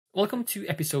Welcome to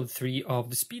episode 3 of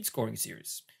the Speed Scoring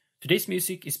series. Today's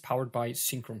music is powered by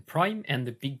Synchron Prime and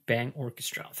the Big Bang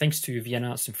Orchestra, thanks to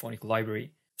Vienna Symphonic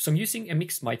Library. So I'm using a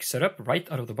mixed mic setup right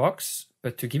out of the box,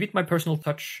 but to give it my personal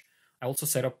touch, I also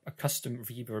set up a custom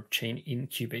reverb chain in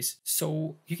Cubase.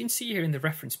 So you can see here in the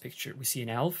reference picture, we see an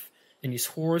elf and his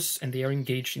horse, and they are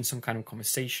engaged in some kind of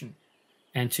conversation.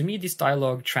 And to me, this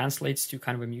dialogue translates to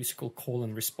kind of a musical call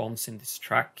and response in this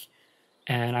track.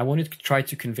 And I wanted to try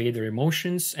to convey their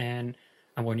emotions, and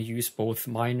I want to use both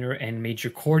minor and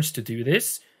major chords to do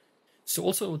this. So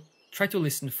also try to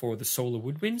listen for the solo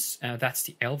woodwinds. That's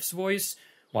the elf's voice,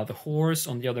 while the horse,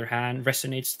 on the other hand,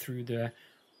 resonates through the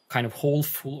kind of whole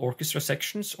full orchestra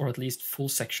sections, or at least full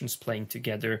sections playing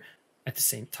together at the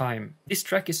same time. This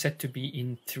track is set to be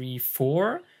in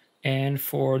 3/4, and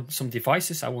for some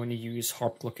devices I want to use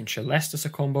harp, glockenspiel, celeste as a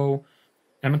combo.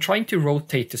 And I'm trying to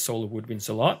rotate the solo woodwinds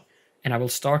a lot. And I will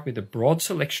start with a broad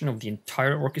selection of the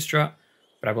entire orchestra,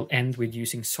 but I will end with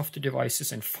using softer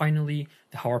devices and finally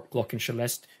the harp, glockenspiel,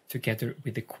 celeste together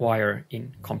with the choir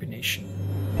in combination.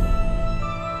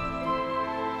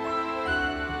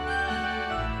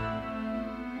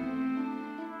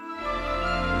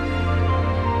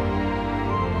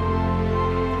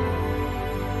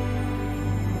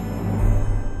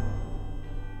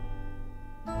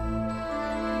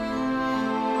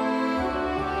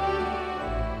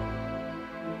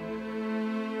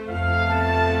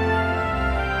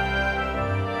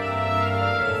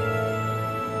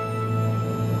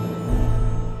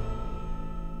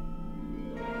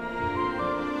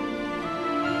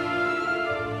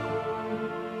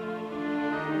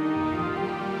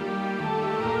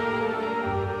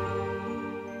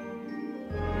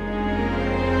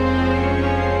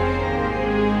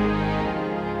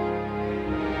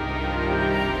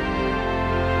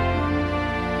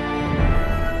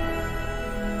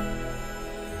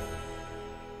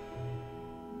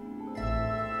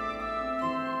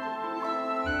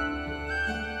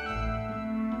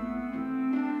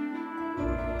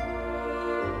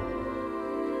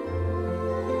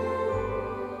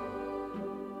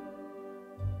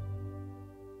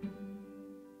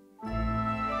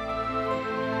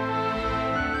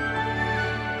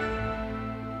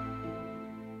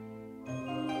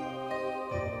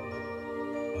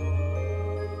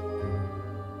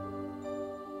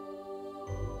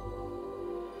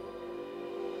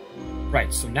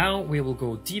 Right, so now we will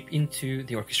go deep into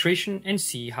the orchestration and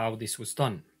see how this was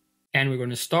done. And we're going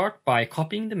to start by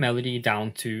copying the melody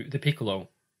down to the piccolo.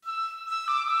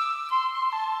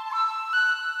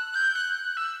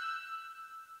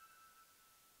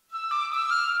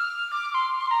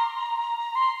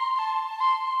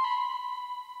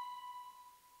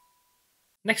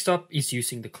 Next up is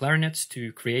using the clarinets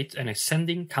to create an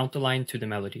ascending counterline to the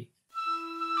melody.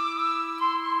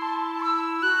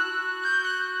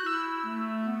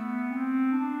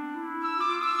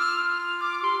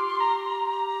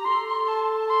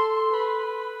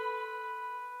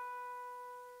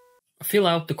 Fill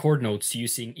out the chord notes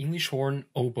using English horn,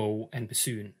 oboe, and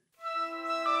bassoon.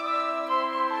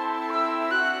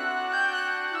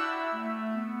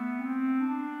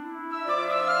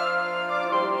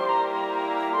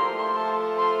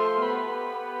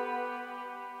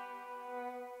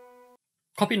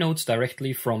 Copy notes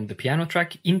directly from the piano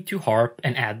track into harp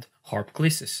and add harp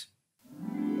glisses.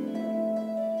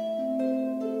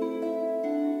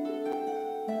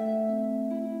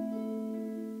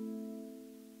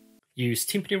 Use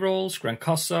timpani rolls, gran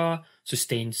cassa,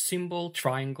 sustained cymbal,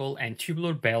 triangle, and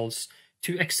tubular bells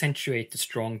to accentuate the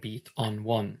strong beat on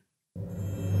 1.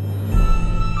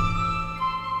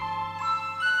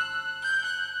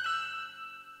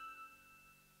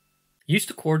 Use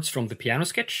the chords from the piano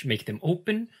sketch, make them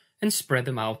open, and spread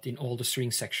them out in all the string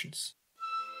sections.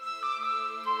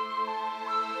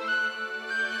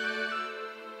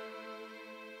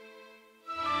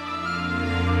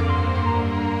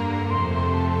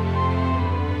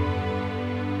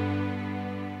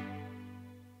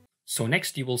 So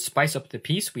next you will spice up the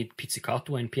piece with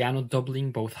pizzicato and piano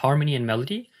doubling both harmony and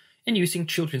melody, and using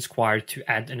children's choir to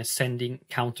add an ascending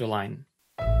counterline.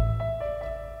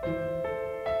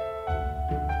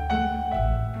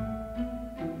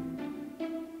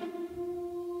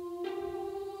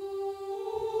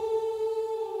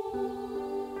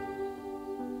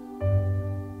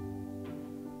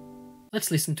 Let's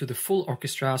listen to the full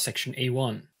orchestra section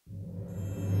A1.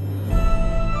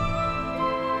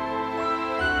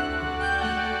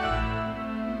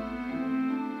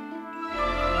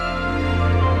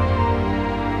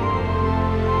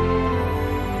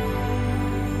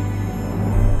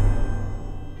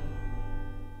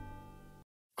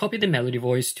 Copy the melody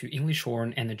voice to English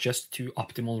horn and adjust to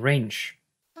optimal range.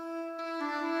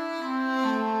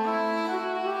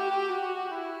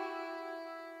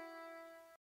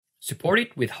 Support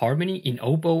it with harmony in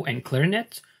oboe and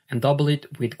clarinet, and double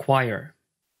it with choir.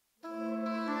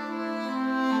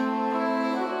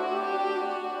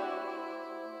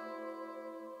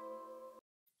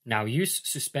 Now use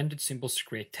suspended cymbals to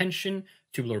create tension,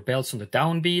 tubular bells on the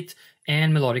downbeat,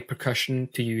 and melodic percussion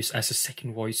to use as a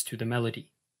second voice to the melody.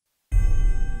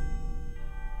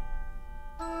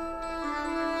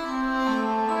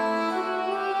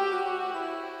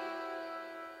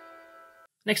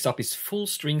 Next up is full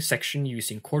string section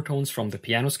using chord tones from the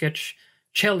piano sketch.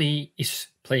 Cello is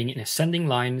playing in ascending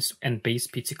lines and bass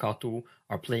pizzicato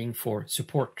are playing for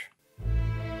support.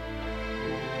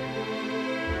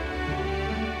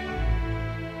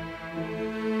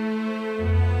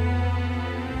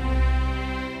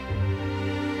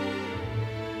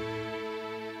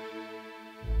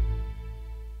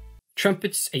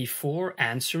 Trumpets A4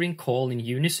 answering call in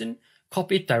unison,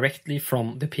 copied directly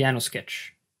from the piano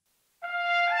sketch.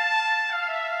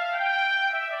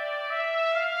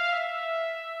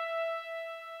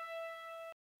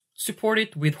 Support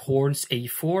it with horns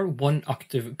A4 one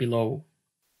octave below.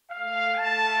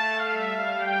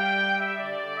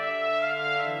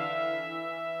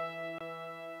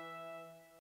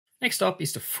 Next up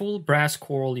is the full brass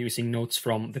choral using notes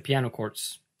from the piano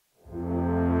chords.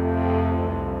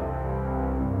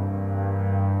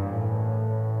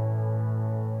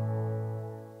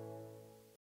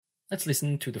 Let's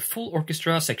listen to the full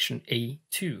orchestra section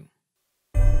A2.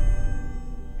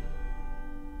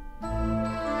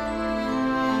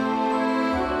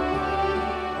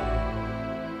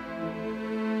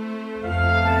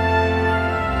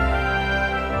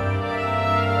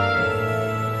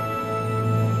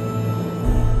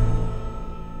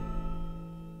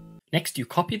 Next, you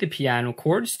copy the piano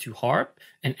chords to harp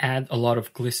and add a lot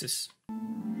of glisses.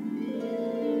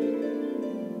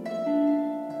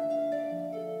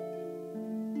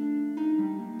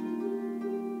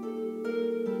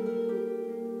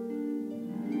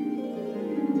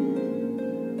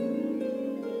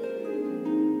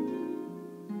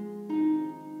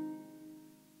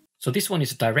 So this one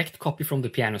is a direct copy from the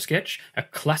piano sketch, a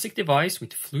classic device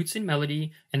with flutes in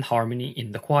melody and harmony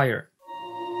in the choir.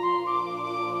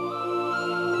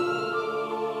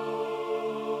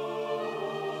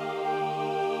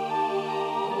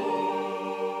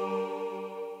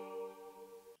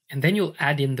 And then you'll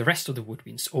add in the rest of the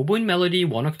woodwinds, oboe in melody,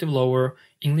 one octave lower,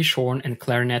 English horn and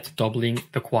clarinet doubling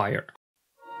the choir.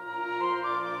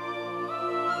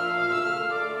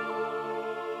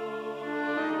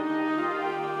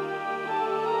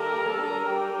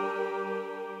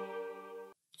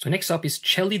 So next up is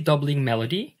cello doubling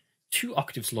melody, two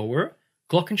octaves lower,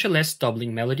 glockencelest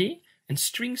doubling melody, and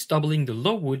strings doubling the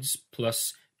low woods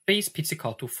plus bass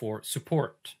pizzicato for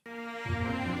support.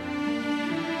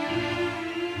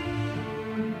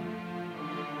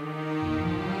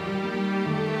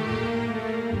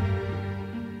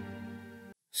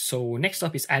 So next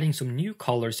up is adding some new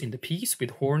colors in the piece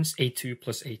with horns A2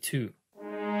 plus A2.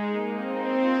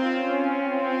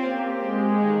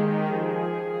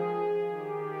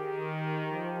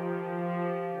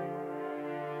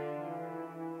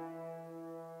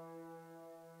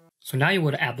 So now you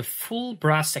would add the full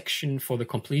brass section for the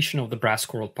completion of the brass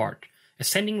choral part,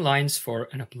 ascending lines for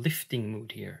an uplifting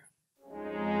mood here.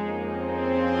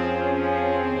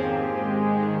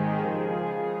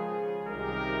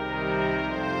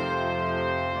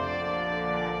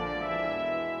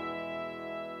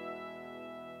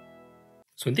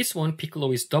 So in this one,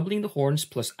 piccolo is doubling the horns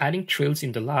plus adding trills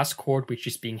in the last chord which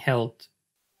is being held.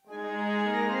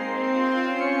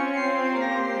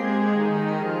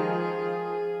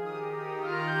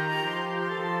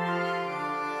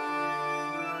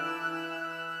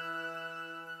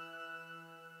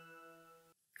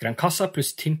 Gran cassa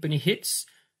plus timpani hits,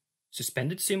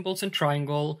 suspended cymbals and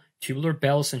triangle, tubular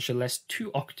bells and celeste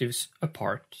 2 octaves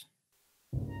apart.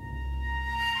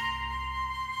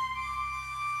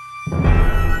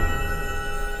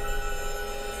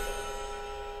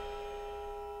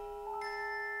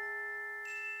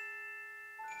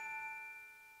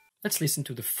 Let's listen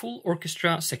to the full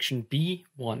orchestra section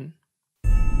B1.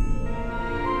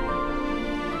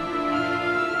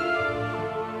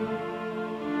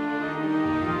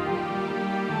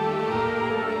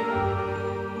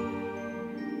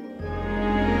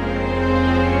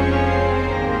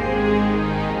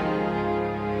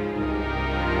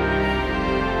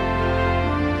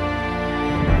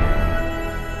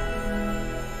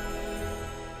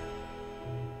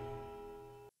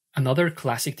 Another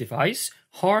classic device,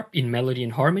 harp in melody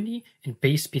and harmony, and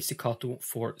bass pizzicato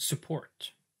for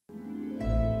support.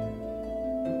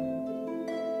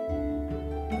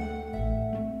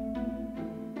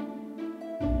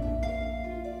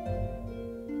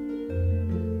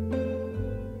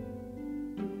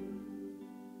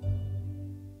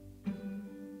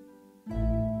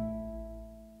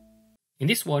 In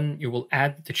this one, you will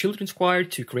add the children's choir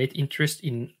to create interest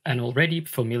in an already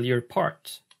familiar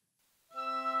part.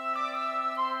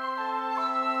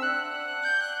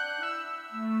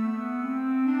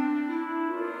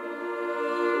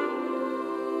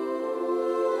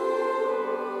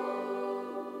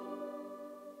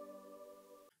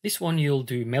 This one you'll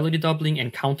do melody doubling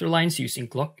and counterlines using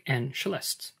Gluck and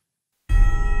Celeste.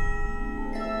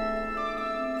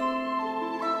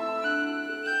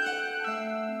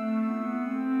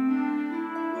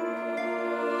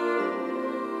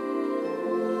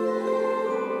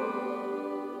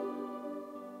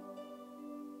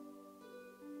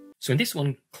 So in this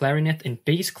one, clarinet and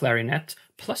bass clarinet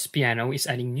plus piano is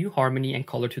adding new harmony and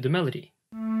color to the melody.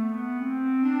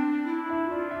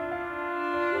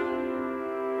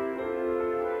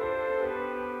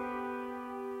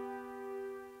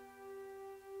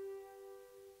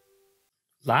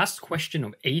 Last question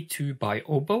of A2 by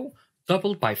oboe,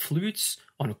 doubled by flutes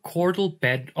on a chordal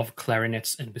bed of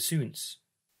clarinets and bassoons.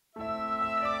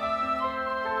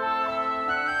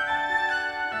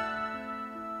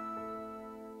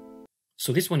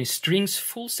 So this one is strings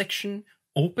full section,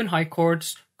 open high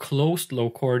chords, closed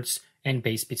low chords, and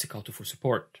bass pizzicato for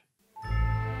support.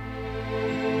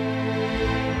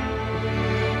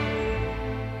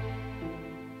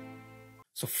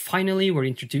 So finally, we're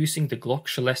introducing the Gluck,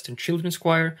 Celeste, and children's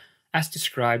choir as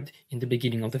described in the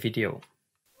beginning of the video.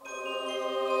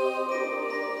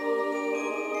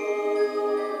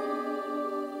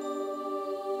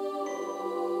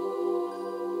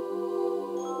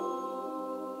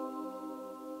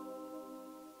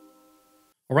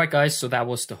 Alright guys, so that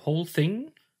was the whole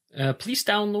thing. Please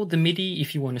download the Midi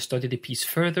if you want to study the piece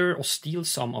further or steal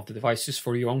some of the devices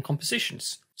for your own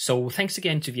compositions. So thanks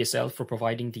again to VSL for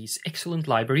providing these excellent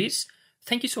libraries.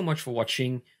 Thank you so much for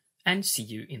watching and see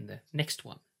you in the next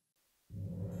one.